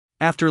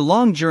After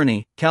long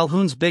journey,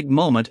 Calhoun's big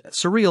moment,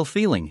 surreal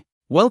feeling.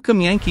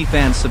 Welcome Yankee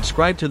fans,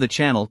 subscribe to the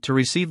channel to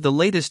receive the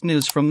latest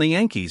news from the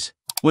Yankees.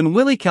 When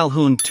Willie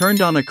Calhoun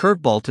turned on a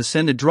curveball to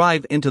send a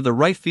drive into the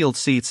right field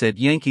seats at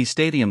Yankee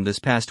Stadium this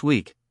past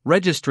week,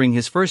 registering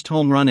his first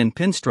home run in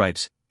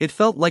pinstripes, it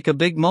felt like a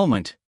big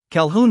moment.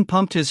 Calhoun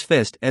pumped his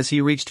fist as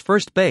he reached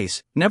first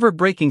base, never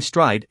breaking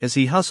stride as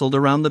he hustled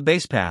around the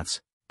base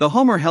paths. The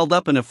homer held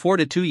up in a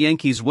 4-2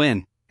 Yankees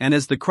win, and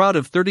as the crowd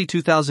of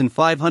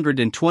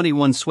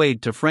 32,521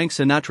 swayed to Frank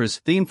Sinatra's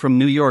theme from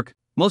New York,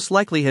 most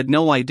likely had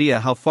no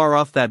idea how far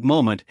off that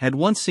moment had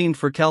once seemed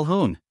for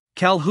Calhoun.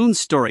 Calhoun's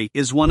story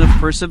is one of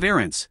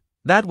perseverance.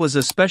 That was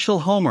a special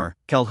homer,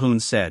 Calhoun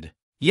said.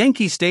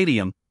 Yankee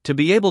Stadium, to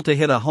be able to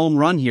hit a home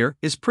run here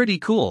is pretty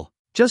cool.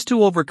 Just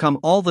to overcome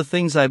all the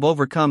things I've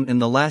overcome in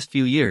the last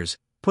few years,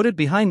 put it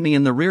behind me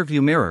in the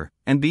rearview mirror,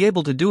 and be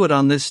able to do it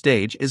on this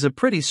stage is a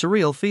pretty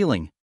surreal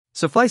feeling.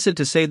 Suffice it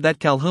to say that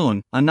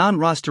Calhoun, a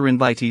non-roster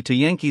invitee to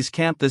Yankees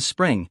camp this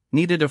spring,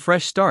 needed a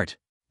fresh start.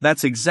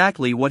 That's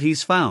exactly what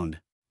he's found.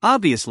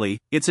 Obviously,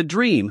 it's a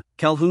dream,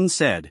 Calhoun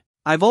said.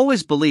 I've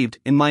always believed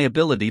in my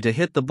ability to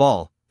hit the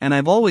ball, and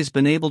I've always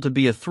been able to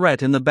be a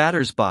threat in the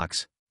batter's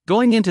box.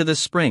 Going into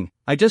this spring,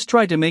 I just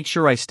tried to make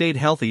sure I stayed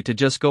healthy to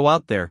just go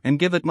out there and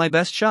give it my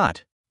best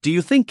shot. Do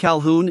you think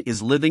Calhoun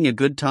is living a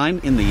good time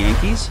in the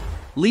Yankees?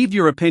 Leave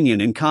your opinion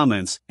in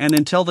comments, and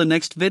until the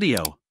next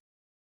video.